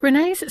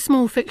Renée's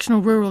small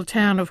fictional rural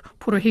town of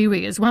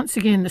Porohiwi is once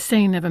again the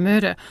scene of a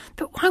murder.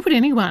 But why would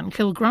anyone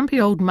kill grumpy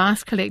old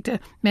mask collector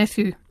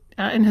Matthew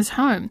in his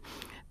home?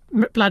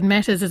 Blood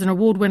Matters is an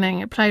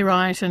award-winning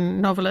playwright and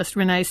novelist.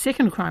 Renée's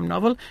second crime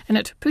novel, in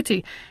it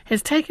Puti,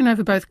 has taken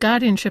over both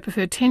guardianship of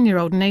her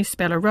 10-year-old niece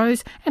Bella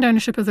Rose and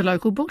ownership of the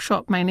local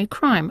bookshop, mainly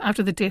crime,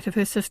 after the death of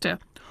her sister.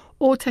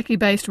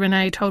 Otaki-based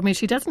Renée told me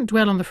she doesn't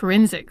dwell on the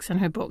forensics in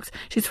her books.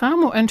 She's far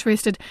more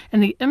interested in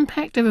the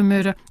impact of a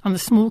murder on the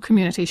small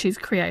community she's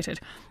created.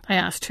 I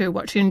asked her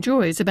what she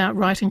enjoys about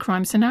writing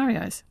crime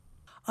scenarios.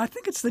 I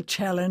think it's the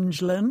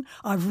challenge, Lynn.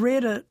 I've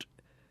read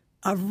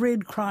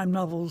crime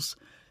novels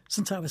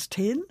since I was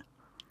 10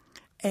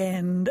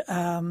 and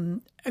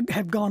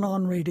have gone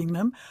on reading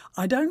them.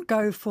 I don't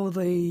go for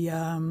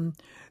the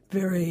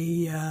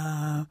very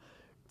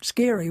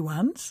scary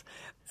ones.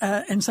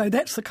 And so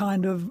that's the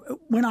kind of,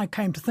 when I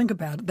came to think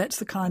about it, that's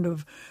the kind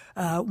of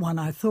one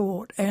I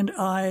thought. And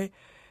I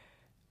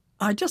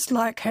just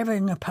like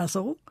having a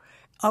puzzle.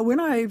 When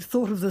I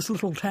thought of this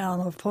little town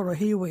of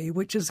Porohiwi,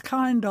 which is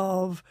kind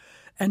of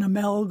an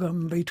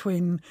amalgam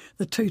between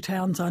the two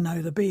towns I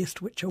know the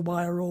best, which are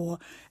Wairoa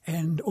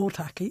and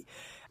Otaki,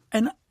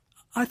 and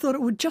I thought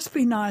it would just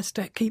be nice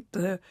to keep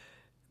the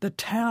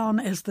town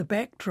as the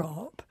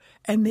backdrop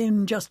and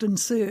then just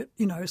insert,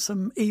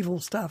 some evil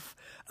stuff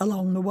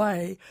along the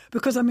way.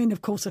 Because,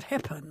 of course it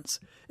happens.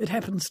 It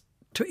happens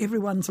to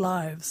everyone's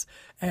lives.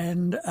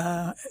 And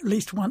at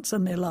least once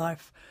in their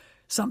life,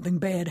 something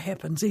bad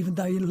happens, even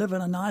though you live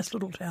in a nice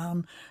little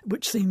town,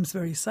 which seems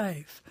very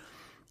safe.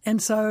 And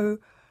so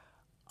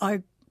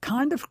I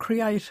kind of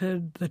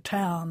created the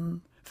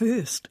town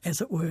first,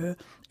 as it were,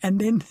 and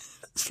then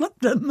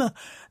slipped in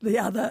the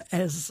other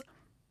as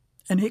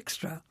an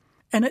extra.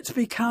 And it's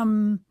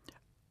become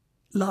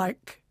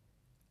like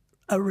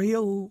a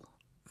real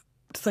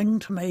thing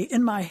to me.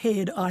 In my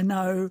head, I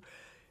know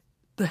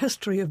the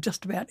history of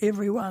just about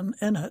everyone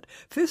in it.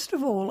 First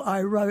of all,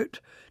 I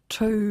wrote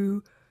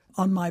 2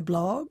 on my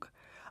blog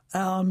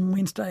on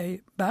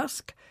Wednesday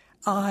Busk.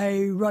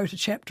 I wrote a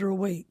chapter a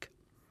week,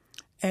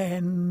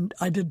 and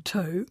I did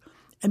 2.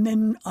 And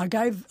then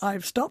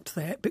I've stopped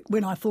that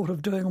when I thought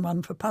of doing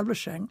one for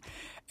publishing.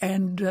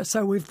 And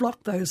so we've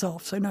blocked those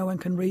off so no one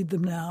can read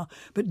them now.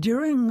 But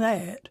during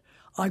that,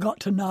 I got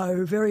to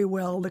know very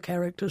well the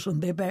characters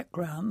and their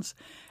backgrounds.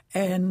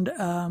 And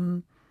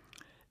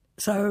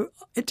so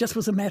it just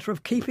was a matter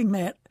of keeping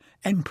that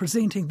and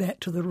presenting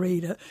that to the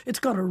reader. It's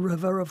got a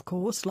river, of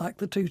course, like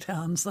the 2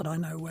 towns that I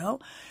know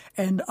well.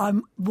 And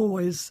I've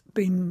always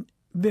been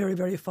very,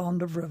 very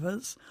fond of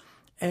rivers.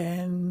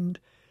 And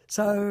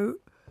so,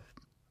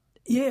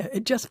 yeah,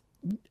 it just...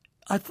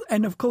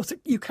 and, of course,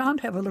 you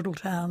can't have a little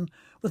town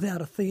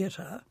without a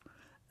theatre.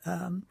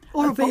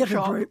 Or a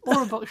bookshop. Group.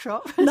 Or a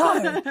bookshop.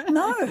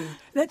 No,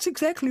 that's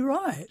exactly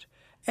right.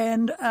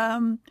 And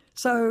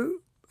so,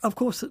 of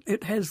course,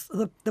 it has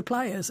the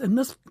players. In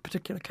this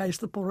particular case,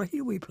 the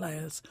Porohiwi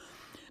players.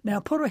 Now,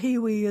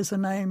 Porohiwi is a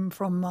name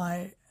from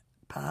my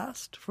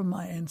past, from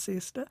my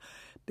ancestor.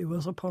 There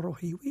was a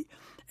Porohiwi.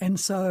 And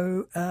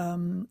so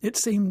it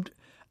seemed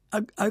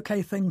an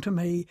okay thing to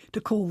me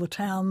to call the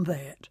town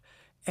that.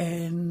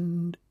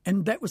 And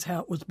that was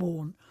how it was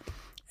born.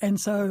 And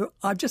so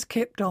I've just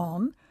kept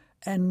on,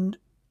 and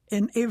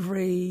in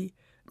every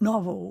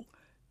novel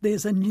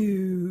there's a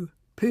new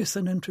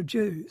person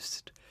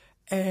introduced.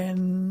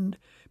 And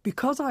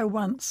because I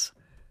once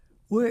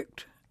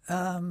worked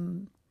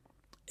in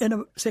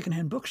a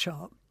second-hand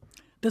bookshop,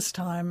 this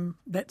time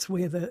that's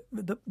where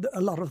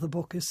a lot of the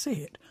book is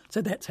set.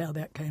 So that's how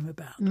that came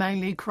about.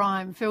 Mainly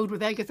crime, filled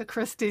with Agatha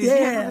Christie's.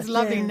 Yeah, this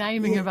lovely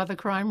naming of other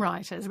crime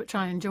writers, which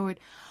I enjoyed.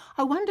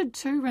 I wondered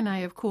too,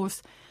 Renée, of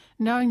course,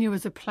 knowing you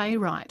as a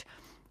playwright,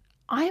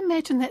 I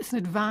imagine that's an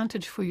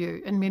advantage for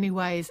you in many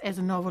ways as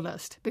a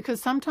novelist,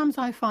 because sometimes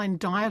I find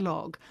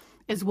dialogue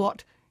is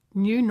what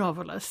new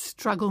novelists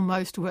struggle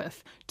most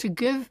with, to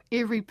give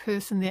every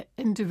person their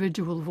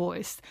individual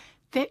voice.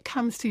 That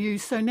comes to you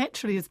so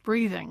naturally as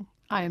breathing,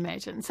 I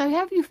imagine. So how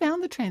have you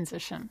found the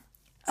transition?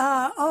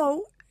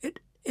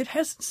 It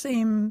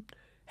hasn't.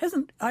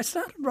 I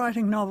started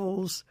writing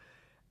novels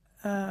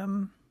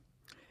in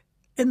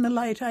the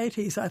late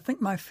 80s. I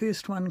think my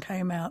first one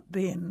came out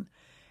then.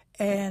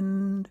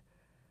 And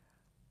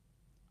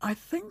I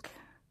think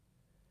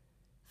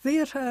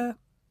theatre,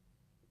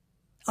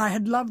 I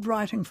had loved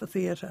writing for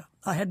theatre.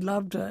 I had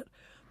loved it.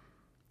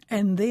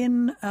 And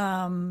then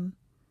the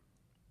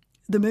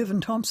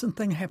Mervyn Thompson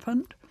thing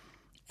happened,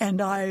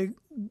 and I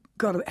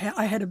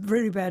had a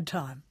very bad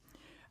time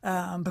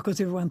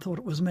because everyone thought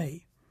it was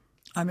me.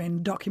 I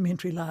mean,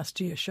 documentary last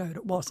year showed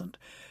it wasn't.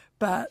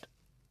 But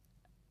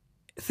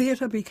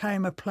theatre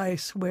became a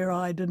place where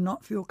I did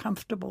not feel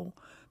comfortable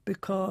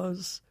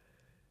because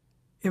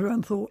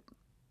everyone thought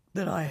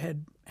that I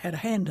had a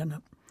hand in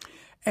it.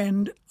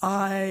 And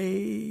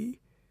I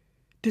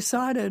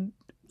decided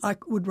I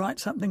would write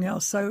something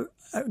else. So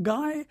a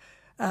guy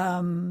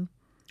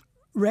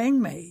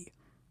rang me,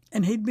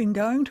 and he'd been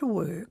going to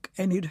work,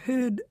 and he'd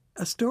heard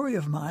a story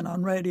of mine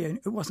on radio.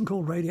 It wasn't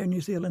called Radio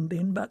New Zealand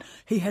then, but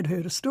he had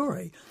heard a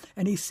story.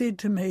 And he said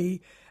to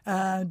me,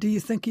 do you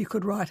think you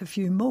could write a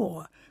few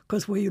more?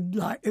 Because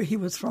he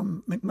was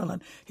from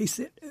Macmillan. He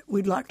said,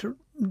 we'd like to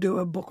do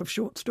a book of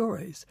short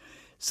stories.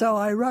 So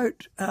I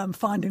wrote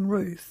Finding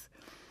Ruth.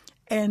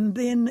 And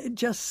then it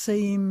just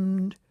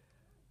seemed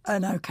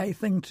an okay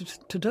thing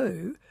to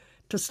do,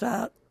 to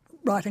start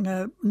writing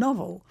a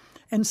novel.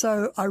 And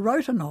so I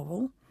wrote a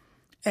novel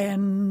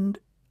and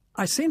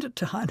I sent it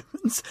to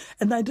Heineman's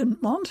and they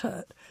didn't want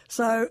it.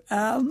 So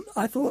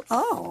I thought,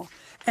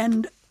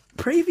 and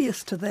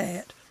previous to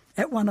that,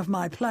 at one of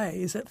my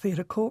plays at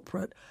Theatre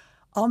Corporate,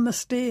 on the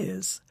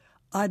stairs,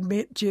 I'd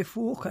met Jeff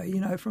Walker,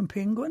 from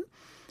Penguin,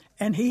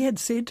 and he had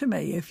said to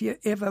me, if you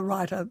ever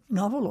write a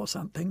novel or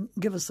something,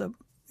 give us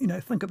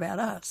think about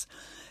us.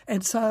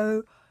 And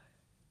so,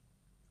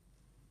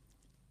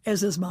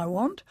 as is my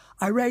wont,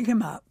 I rang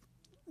him up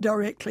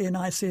directly and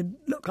I said,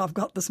 look, I've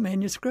got this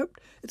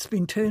manuscript. It's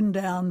been turned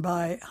down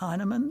by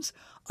Heineman's.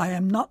 I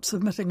am not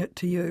submitting it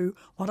to you.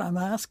 What I'm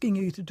asking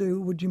you to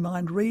do, would you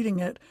mind reading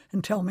it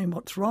and tell me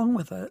what's wrong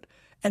with it,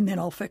 and then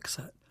I'll fix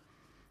it.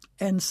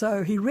 And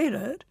so he read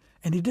it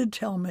and he did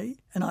tell me,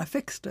 and I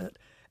fixed it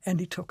and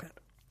he took it.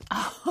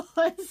 Oh,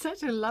 it's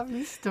such a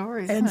lovely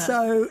story, isn't and it?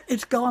 So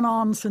it's gone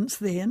on since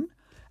then.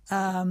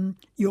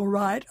 You're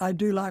right, I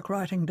do like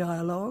writing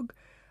dialogue.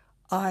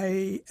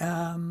 I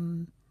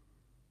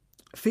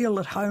feel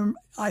at home.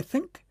 I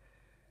think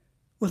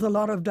with a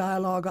lot of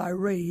dialogue I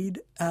read,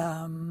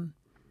 there's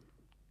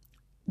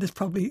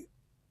probably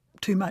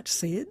too much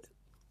said.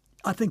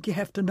 I think you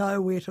have to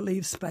know where to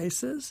leave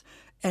spaces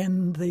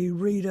and the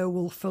reader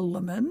will fill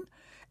them in.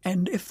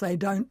 And if they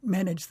don't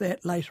manage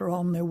that later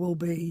on,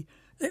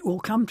 it will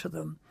come to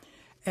them.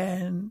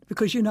 And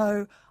because,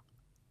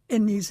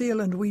 in New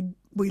Zealand, we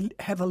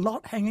have a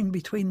lot hanging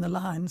between the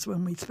lines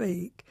when we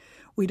speak.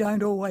 We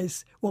don't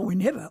always, we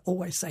never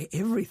always say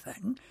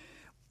everything.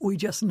 We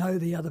just know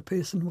the other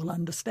person will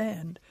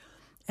understand.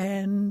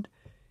 And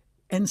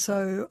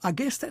so I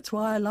guess that's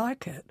why I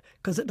like it,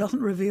 because it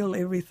doesn't reveal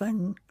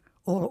everything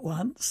all at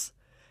once.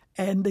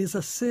 And there's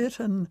a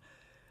certain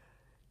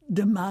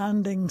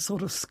demanding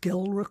sort of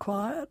skill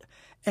required,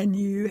 and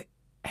you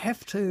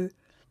have to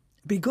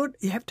be good.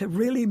 You have to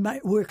really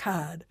work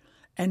hard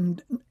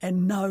and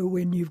know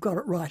when you've got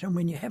it right and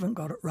when you haven't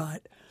got it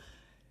right.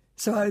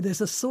 So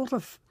there's a sort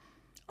of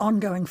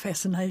ongoing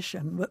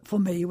fascination for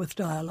me with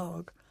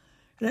dialogue.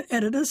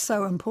 And it is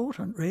so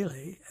important,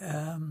 really.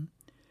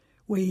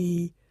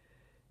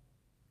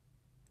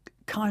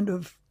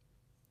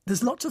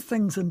 There's lots of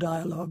things in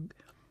dialogue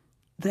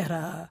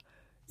that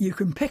you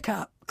can pick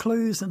up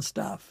clues and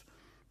stuff,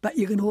 but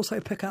you can also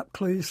pick up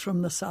clues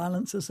from the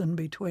silences in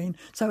between.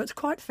 So it's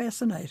quite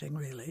fascinating,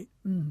 really.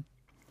 Mm.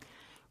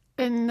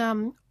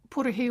 In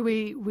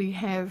Porohiwi, we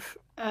have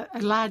a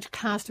large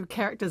cast of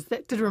characters.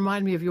 That did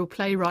remind me of your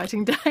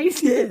playwriting days.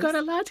 Yes. You've got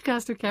a large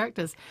cast of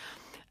characters.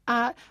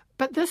 But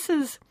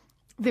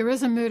there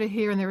is a murder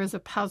here and there is a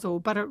puzzle,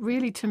 but it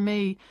really, to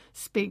me,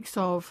 speaks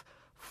of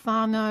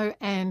whānau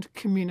and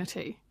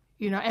community,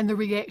 and the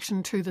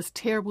reaction to this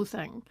terrible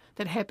thing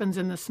that happens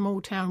in the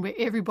small town where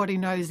everybody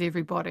knows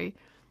everybody.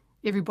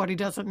 Everybody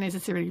doesn't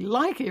necessarily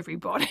like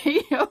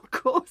everybody, of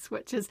course,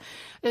 which is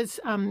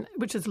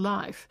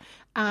life.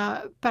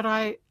 But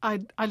I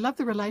love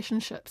the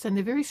relationships, and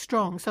they're very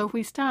strong. So if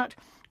we start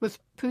with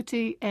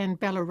Puti and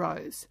Bella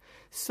Rose,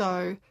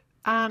 so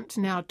aunt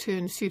now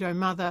turned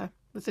pseudo-mother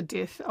with the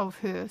death of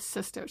her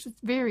sister, which is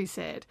very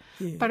sad.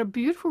 Yeah. But a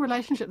beautiful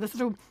relationship. This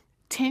little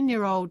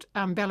 10-year-old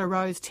Bella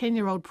Rose,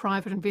 10-year-old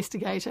private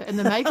investigator in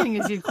the making,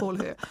 as you call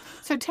her.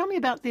 So tell me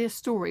about their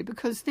story,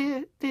 because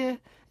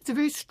it's a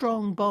very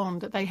strong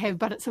bond that they have,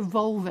 but it's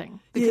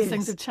evolving because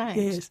things have changed.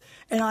 Yes,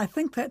 and I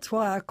think that's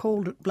why I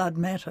called it Blood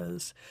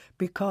Matters,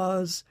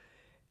 because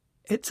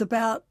it's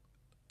about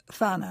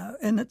whānau,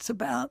 and it's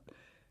about...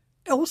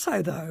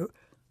 Also, though,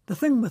 the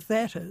thing with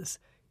that is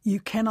you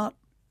cannot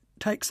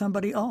take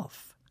somebody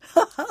off.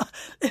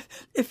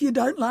 If you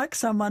don't like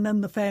someone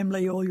in the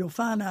family or your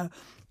whānau,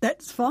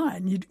 that's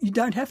fine. You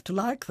don't have to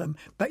like them,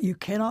 but you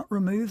cannot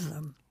remove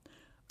them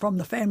from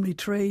the family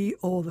tree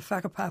or the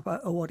whakapapa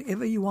or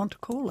whatever you want to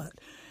call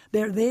it.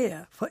 They're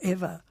there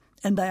forever,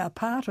 and they are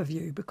part of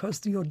you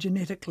because you're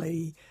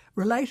genetically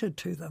related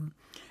to them.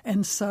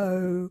 And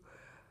so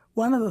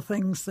one of the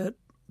things that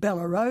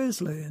Bella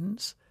Rose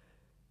learns,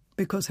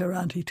 because her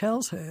auntie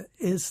tells her,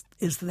 is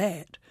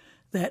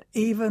that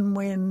even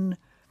when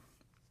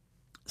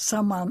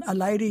a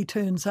lady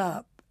turns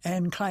up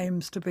and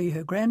claims to be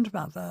her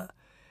grandmother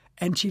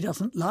and she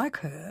doesn't like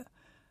her,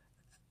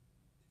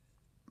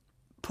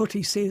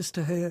 Puti says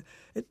to her,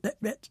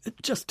 it's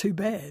just too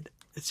bad.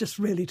 It's just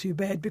really too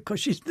bad because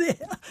she's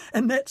there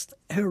and that's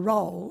her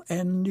role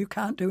and you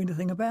can't do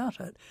anything about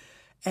it.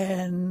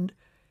 And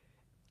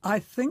I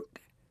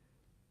think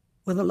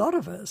with a lot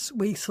of us,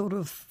 we sort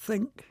of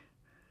think,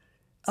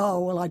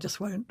 oh, well, I just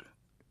won't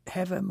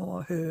have him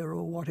or her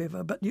or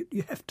whatever, but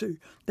you have to.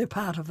 They're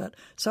part of it.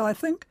 So I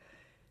think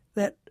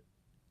that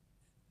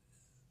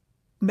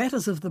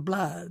matters of the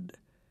blood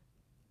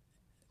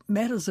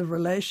matters of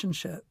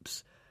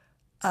relationships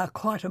are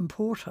quite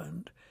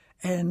important,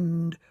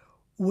 and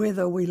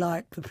whether we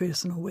like the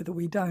person or whether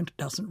we don't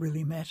doesn't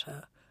really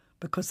matter,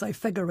 because they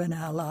figure in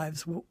our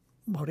lives,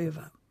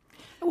 whatever.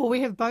 Well,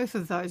 we have both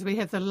of those. We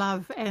have the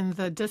love and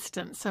the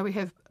distance. So we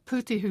have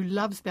Puti, who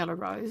loves Bella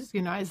Rose,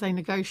 as they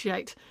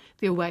negotiate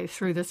their way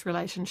through this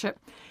relationship.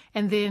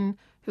 And then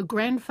her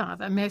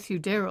grandfather, Matthew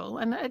Durrell,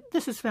 and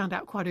this is found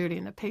out quite early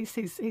in the piece,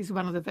 he's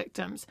one of the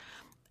victims.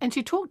 And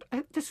she talked,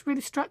 this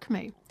really struck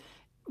me,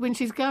 when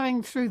she's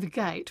going through the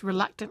gate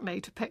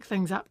reluctantly to pick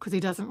things up because he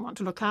doesn't want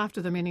to look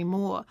after them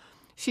anymore,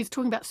 she's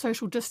talking about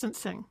social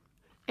distancing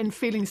and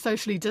feeling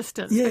socially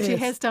distanced. Yes. And she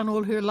has done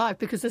all her life,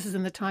 because this is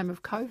in the time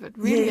of COVID.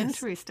 Really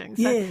interesting.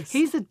 So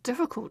he's a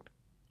difficult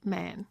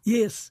man.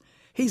 Yes.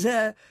 He's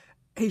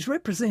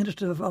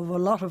representative of a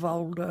lot of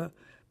older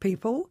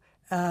people.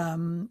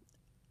 When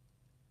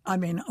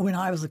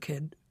I was a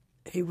kid,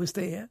 he was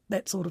there.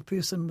 That sort of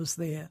person was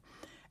there.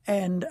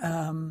 And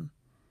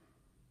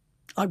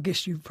I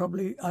guess you've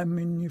probably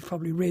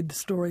read the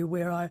story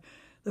where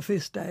the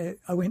first day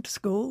I went to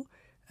school,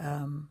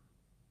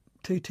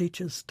 two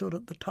teachers stood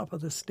at the top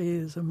of the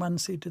stairs, and one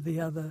said to the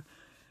other,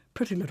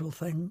 "Pretty little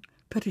thing,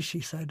 pity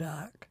she's so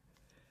dark."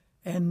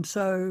 And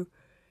so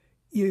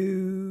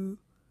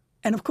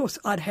and of course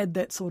I'd had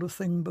that sort of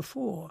thing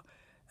before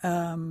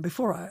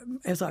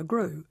as I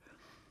grew.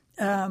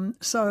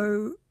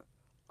 So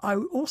I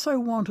also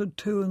wanted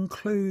to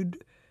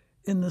include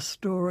in the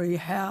story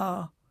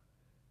how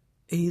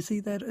easy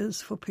that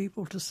is for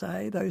people to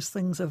say. Those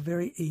things are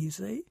very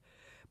easy,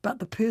 but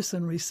the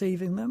person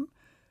receiving them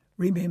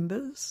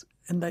remembers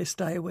and they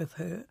stay with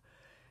her.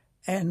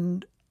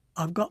 And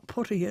I've got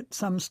Puti at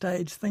some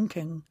stage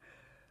thinking,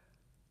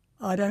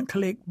 I don't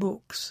collect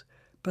books,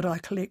 but I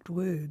collect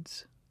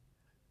words,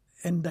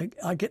 and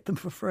I get them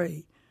for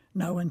free.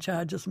 No one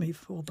charges me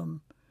for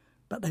them,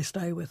 but they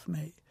stay with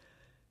me.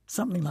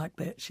 Something like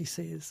that, she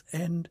says.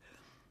 And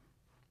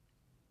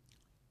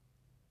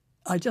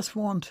I just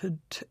wanted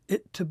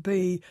it to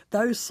be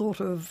those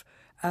sort of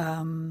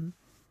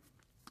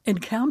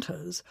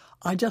encounters.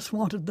 I just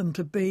wanted them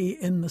to be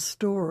in the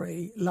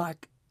story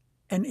like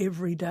an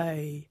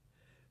everyday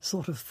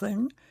sort of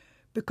thing,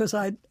 because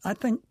I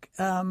think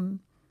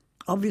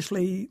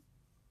obviously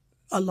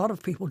a lot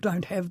of people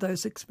don't have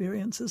those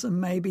experiences,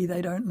 and maybe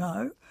they don't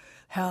know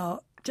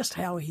how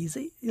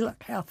easy,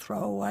 how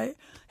throwaway,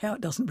 how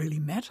it doesn't really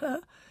matter.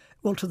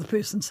 Well, to the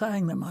person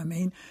saying them, I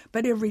mean,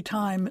 but every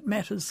time it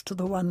matters to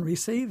the one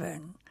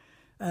receiving.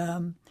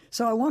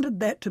 So I wanted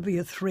that to be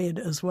a thread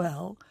as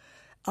well.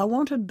 I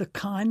wanted the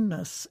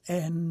kindness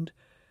and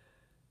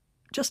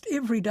just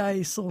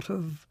everyday sort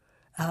of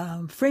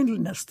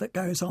friendliness that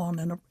goes on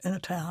in a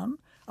town.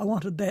 I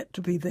wanted that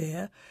to be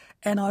there.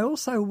 And I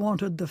also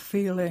wanted the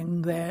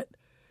feeling that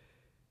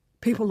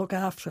people look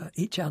after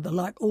each other,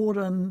 like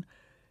Auden.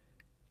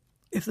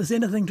 If it's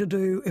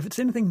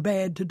anything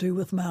bad to do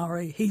with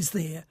Maori, he's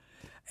there.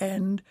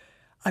 And,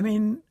 I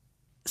mean,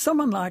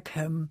 someone like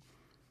him,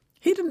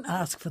 he didn't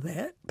ask for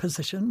that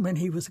position when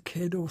he was a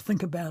kid or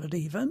think about it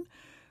even,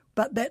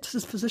 but that's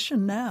his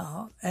position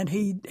now, and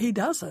he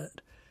does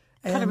it.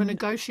 Kind of a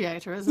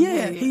negotiator, isn't he?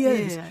 Yeah, he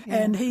is. Yeah.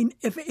 And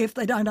if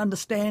they don't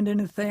understand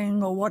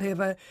anything or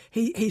whatever,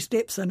 he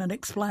steps in and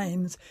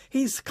explains.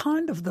 He's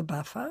kind of the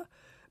buffer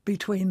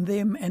between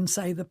them and,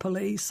 say, the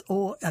police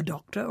or a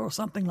doctor or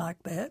something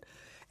like that.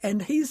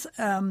 And he's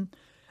a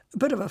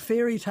bit of a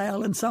fairy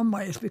tale in some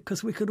ways,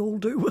 because we could all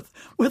do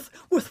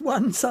with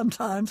one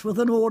sometimes, with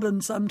an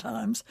Auden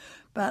sometimes.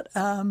 But,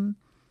 so...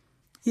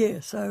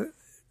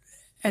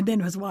 And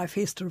then his wife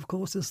Hester, of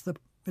course, is the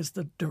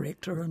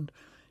director, and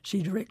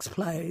she directs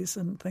plays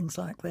and things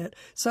like that.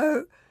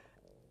 So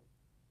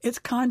it's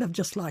kind of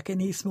just like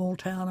any small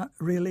town,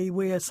 really,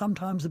 where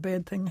sometimes a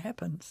bad thing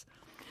happens.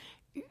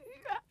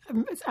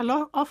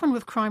 Often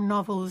with crime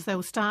novels,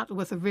 they'll start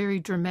with a very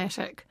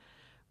dramatic,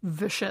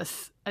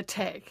 vicious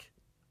attack.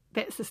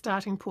 That's the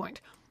starting point.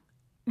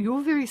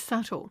 You're very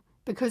subtle,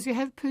 because you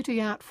have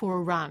Puti out for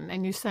a run,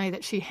 and you say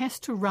that she has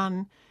to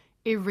run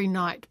every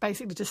night,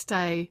 basically to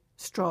stay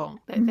strong.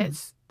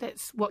 That's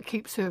what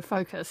keeps her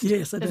focused.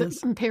 Yes, it is.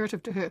 It's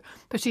imperative to her.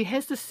 But she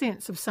has the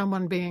sense of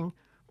someone being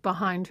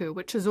behind her,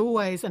 which is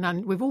always,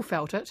 and we've all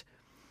felt it,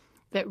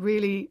 that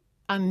really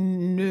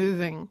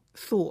unnerving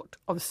thought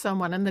of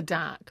someone in the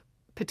dark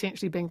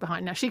potentially being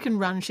behind. Now, she can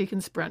run, she can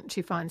sprint,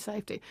 she finds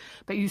safety.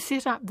 But you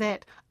set up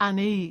that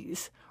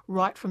unease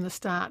right from the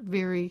start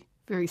very,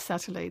 very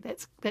subtly.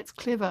 That's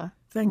clever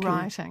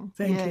writing.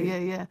 Thank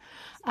you.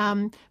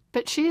 Yeah.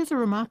 But she is a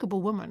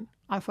remarkable woman,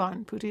 I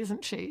find, Puti,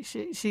 isn't she?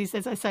 She's,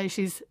 as I say,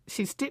 she's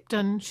stepped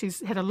in.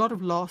 She's had a lot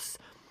of loss.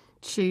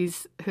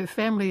 Her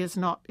family is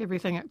not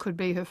everything it could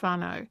be, her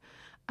whānau.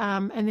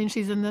 And then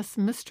she's in this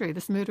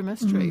murder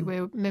mystery,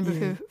 where a member of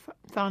her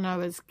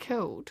whānau is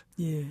killed.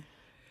 Yeah.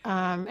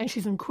 And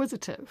she's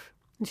inquisitive,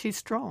 and she's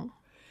strong.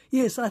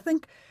 Yes, I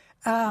think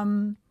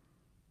there's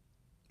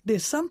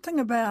something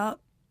about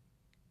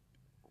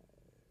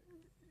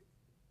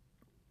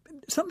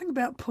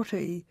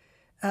Puti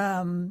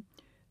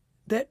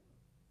that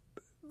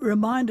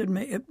reminded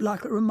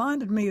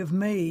me of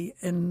me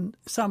in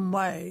some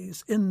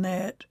ways, in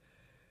that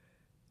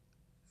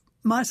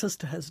my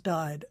sister has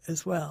died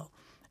as well,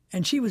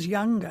 and she was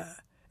younger,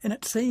 and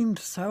it seemed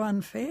so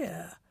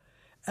unfair.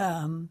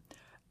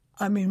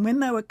 I mean, when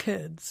they were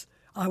kids,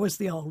 I was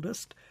the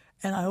oldest,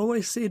 and I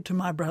always said to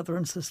my brother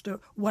and sister,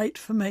 wait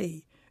for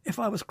me. If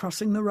I was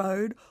crossing the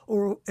road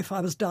or if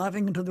I was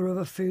diving into the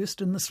river first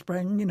in the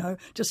spring, you know,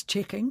 just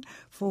checking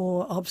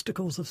for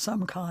obstacles of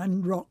some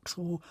kind, rocks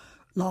or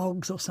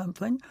logs or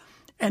something.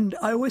 And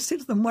I always said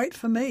to them, wait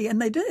for me, and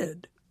they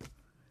did.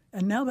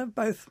 And now they've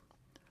both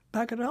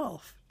buggered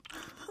off.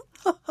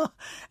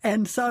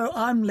 And so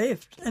I'm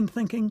left and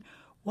thinking,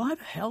 why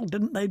the hell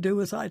didn't they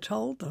do as I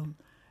told them?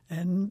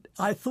 And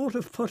I thought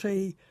of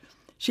Puti.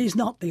 She's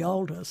not the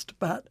oldest,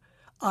 but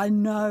I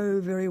know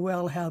very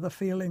well how the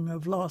feeling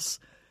of loss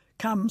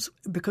comes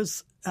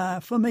because,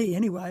 for me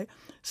anyway,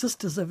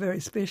 sisters are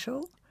very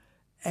special,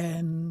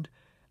 and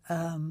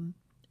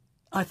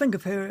I think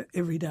of her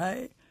every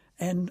day,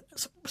 and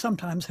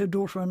sometimes her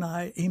daughter and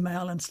I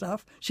email and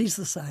stuff. She's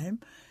the same.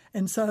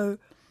 And so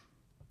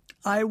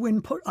I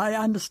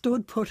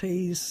understood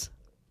Puti's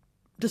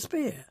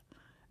despair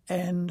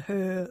and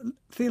her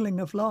feeling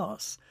of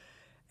loss,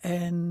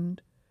 and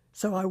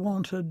so I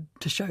wanted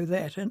to show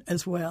that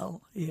as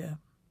well, yeah.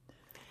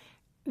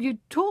 You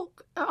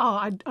talk...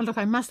 look,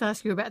 I must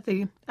ask you about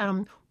the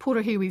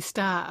Porohiwi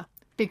Star,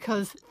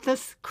 because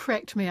this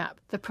cracked me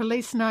up. The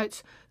police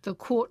notes, the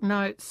court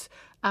notes,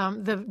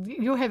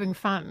 you're having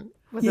fun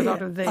with a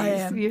lot of these. I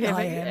am.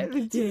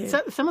 Yeah.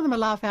 So, some of them are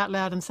laugh out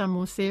loud and some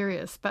more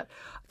serious, but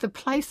the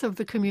place of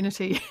the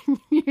community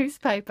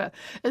newspaper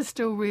is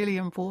still really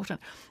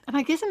important. And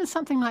I guess in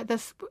something like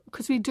this,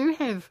 because we do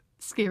have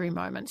scary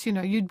moments, you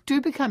know, you do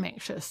become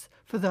anxious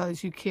for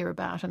those you care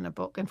about in the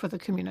book and for the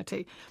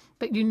community,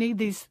 but you need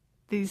these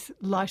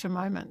lighter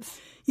moments.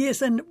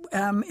 Yes, and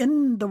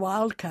in the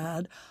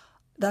Wildcard,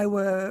 they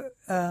were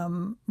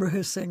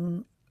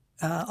rehearsing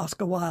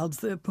Oscar Wilde's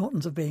The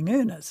Importance of Being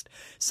Earnest.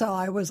 So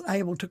I was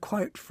able to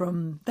quote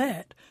from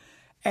that.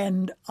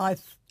 And I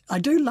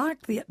do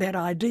like that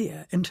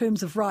idea in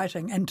terms of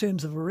writing, in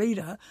terms of a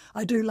reader.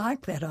 I do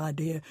like that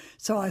idea.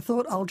 So I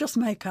thought I'll just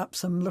make up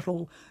some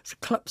little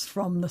clips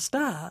from the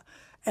Star.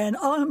 And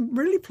I'm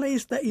really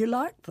pleased that you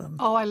like them.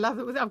 Oh, I love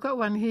it. I've got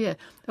one here.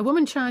 A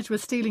woman charged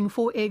with stealing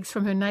 4 eggs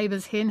from her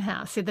neighbour's hen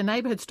house said the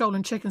neighbour had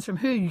stolen chickens from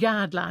her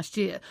yard last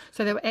year,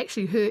 so they were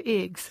actually her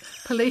eggs.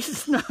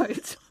 Police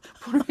note.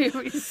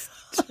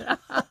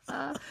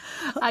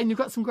 And you've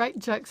got some great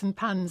jokes and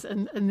puns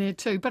in there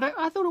too. But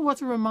I thought it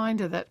was a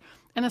reminder that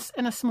in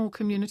a small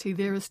community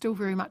there is still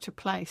very much a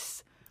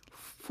place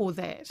for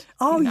that.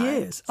 Oh, you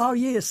know?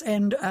 Yes.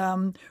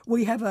 And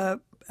we have a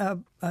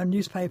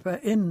newspaper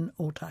in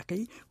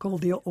Otaki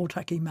called the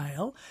Otaki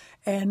Mail,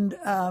 and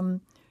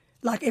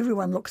like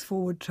everyone looks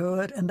forward to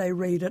it, and they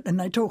read it, and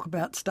they talk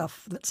about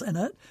stuff that's in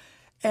it,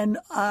 and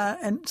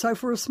so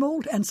for a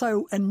small and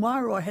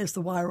Wairoa has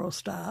the Wairoa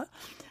Star,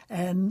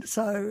 and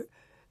so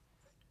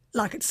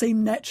like it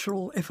seemed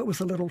natural if it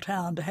was a little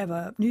town to have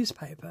a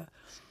newspaper.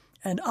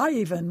 And I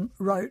even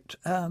wrote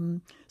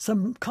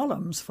some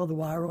columns for the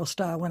Wairoa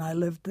Star when I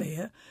lived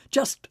there,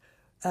 just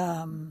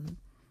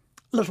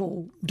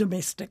little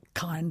domestic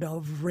kind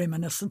of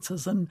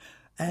reminiscences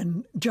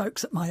and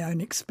jokes at my own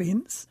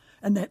expense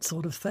and that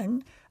sort of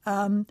thing.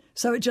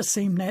 So it just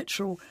seemed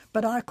natural.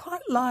 But I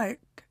quite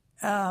like,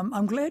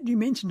 I'm glad you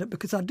mentioned it,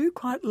 because I do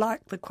quite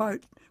like the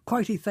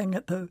quotey thing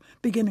at the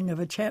beginning of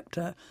a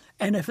chapter.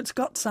 And if it's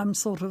got some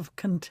sort of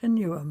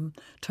continuum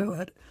to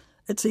it,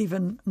 it's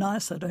even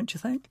nicer, don't you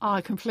think? Oh,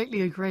 I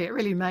completely agree. It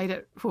really made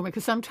it for me,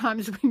 because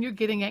sometimes when you're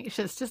getting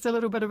anxious, just a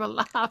little bit of a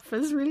laugh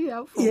is really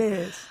helpful.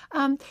 Yes.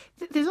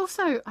 There's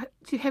also,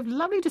 you have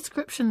lovely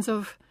descriptions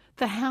of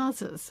the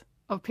houses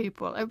of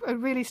people. It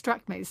really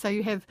struck me. So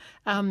you have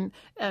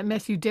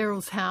Matthew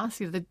Durrell's house,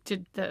 you know,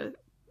 the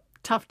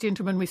tough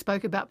gentleman we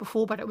spoke about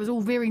before, but it was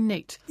all very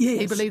neat.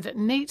 Yes. He believed that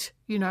neat,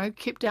 you know,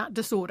 kept out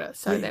disorder.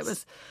 So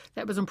yes.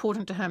 that was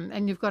important to him.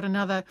 And you've got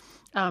another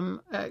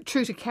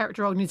true to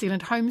character old New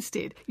Zealand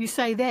homestead. You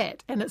say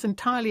that, and it's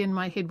entirely in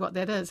my head what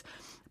that is.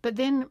 But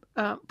then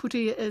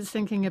Puti is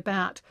thinking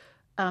about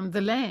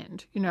the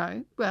land, you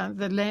know,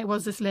 the land,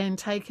 was this land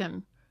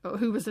taken?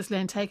 Who was this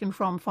land taken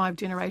from 5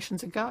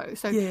 generations ago?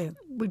 So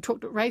we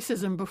talked about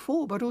racism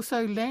before, but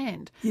also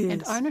land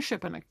and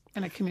ownership in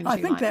a community.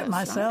 I think like that this,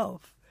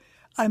 myself. Right?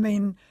 I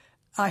mean,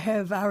 I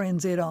have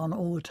RNZ on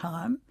all the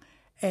time,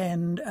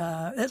 and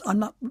I'm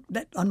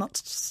not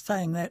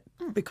saying that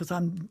because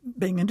I'm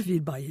being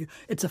interviewed by you.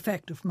 It's a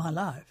fact of my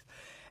life,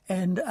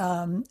 and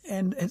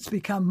it's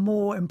become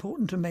more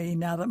important to me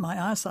now that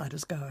my eyesight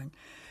is going,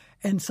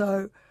 and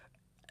so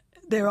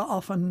there are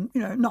often,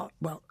 you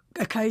know,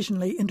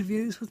 occasionally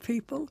interviews with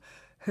people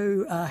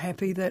who are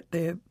happy that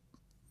their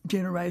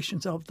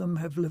generations of them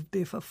have lived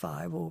there for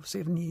 5 or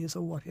 7 years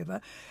or whatever,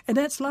 and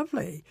that's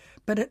lovely.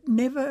 But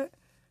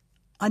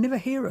I never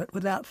hear it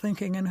without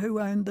thinking, and who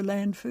owned the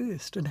land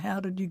first, and how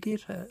did you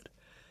get it?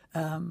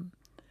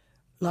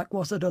 Like,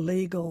 was it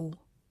illegal?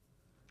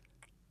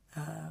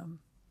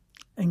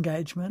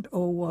 engagement,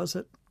 or was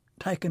it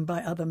taken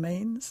by other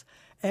means?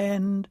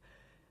 And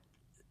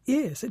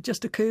yes, it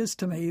just occurs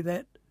to me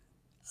that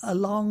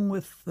along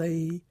with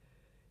the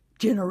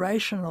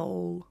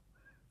generational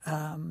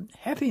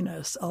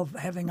happiness of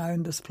having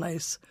owned this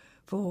place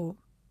for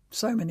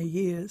so many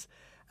years,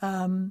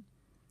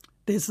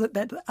 there's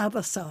that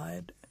other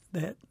side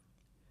that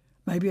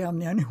maybe I'm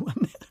the only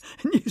one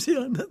in New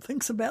Zealand that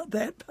thinks about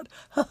that, but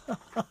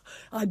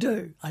I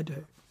do.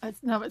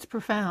 It's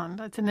profound.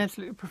 It's an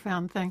absolutely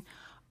profound thing.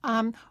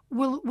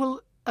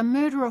 Will a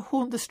murderer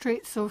haunt the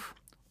streets of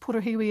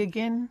Porohiwi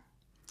again,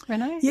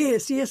 Renée?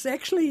 Yes.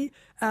 Actually,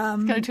 it's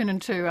going to turn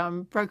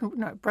into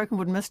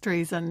Brokenwood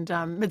Mysteries and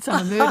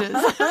Midsummer Murders.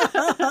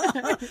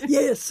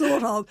 Yes,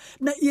 sort of.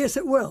 No, yes,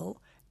 it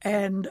will.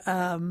 And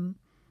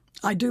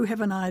I do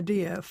have an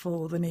idea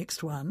for the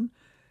next one.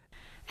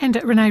 And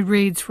Renée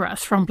reads for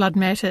us from Blood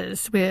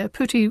Matters, where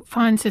Puti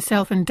finds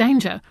herself in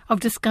danger of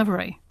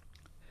discovery.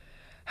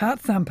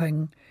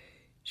 Heart-thumping,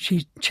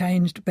 she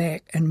changed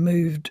back and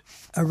moved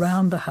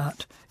around the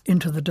hut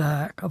into the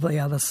dark of the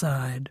other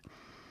side.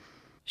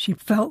 She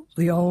felt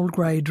the old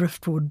grey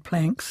driftwood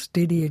planks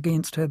steady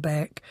against her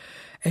back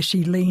as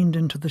she leaned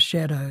into the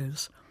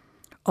shadows.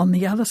 On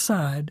the other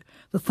side,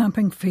 the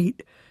thumping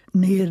feet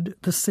neared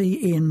the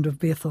sea end of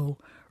Bethel,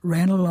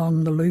 ran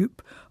along the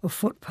loop of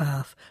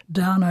footpath,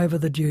 down over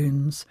the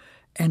dunes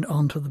and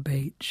onto the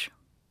beach.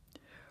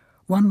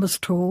 One was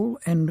tall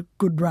and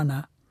good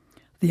runner.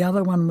 The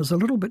other one was a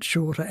little bit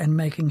shorter and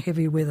making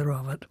heavy weather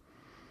of it.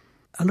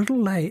 A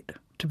little late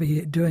to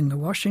be doing the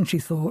washing, she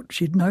thought.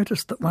 She'd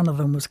noticed that one of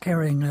them was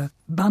carrying a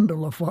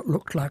bundle of what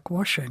looked like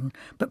washing,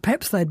 but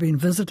perhaps they'd been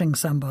visiting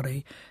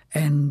somebody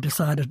and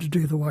decided to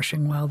do the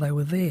washing while they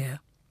were there.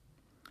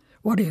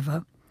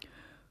 Whatever.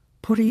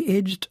 Puti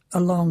edged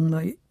along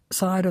the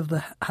side of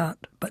the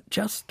hut, but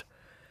just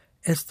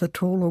as the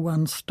taller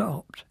one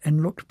stopped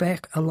and looked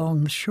back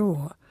along the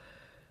shore,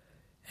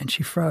 and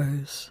she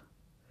froze.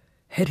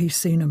 Had he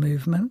seen a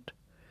movement?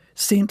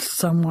 Sensed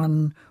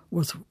someone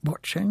was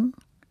watching?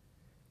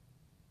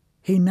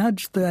 He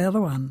nudged the other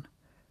one,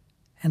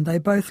 and they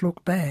both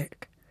looked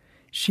back.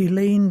 She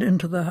leaned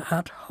into the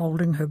hut,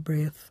 holding her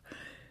breath,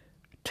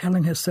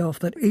 telling herself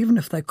that even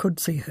if they could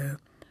see her,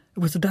 it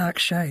was a dark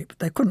shape.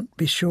 They couldn't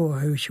be sure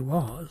who she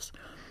was,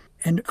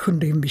 and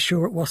couldn't even be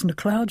sure it wasn't a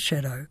cloud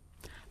shadow.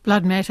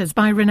 Blood Matters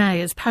by Renée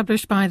is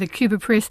published by the Cuba Press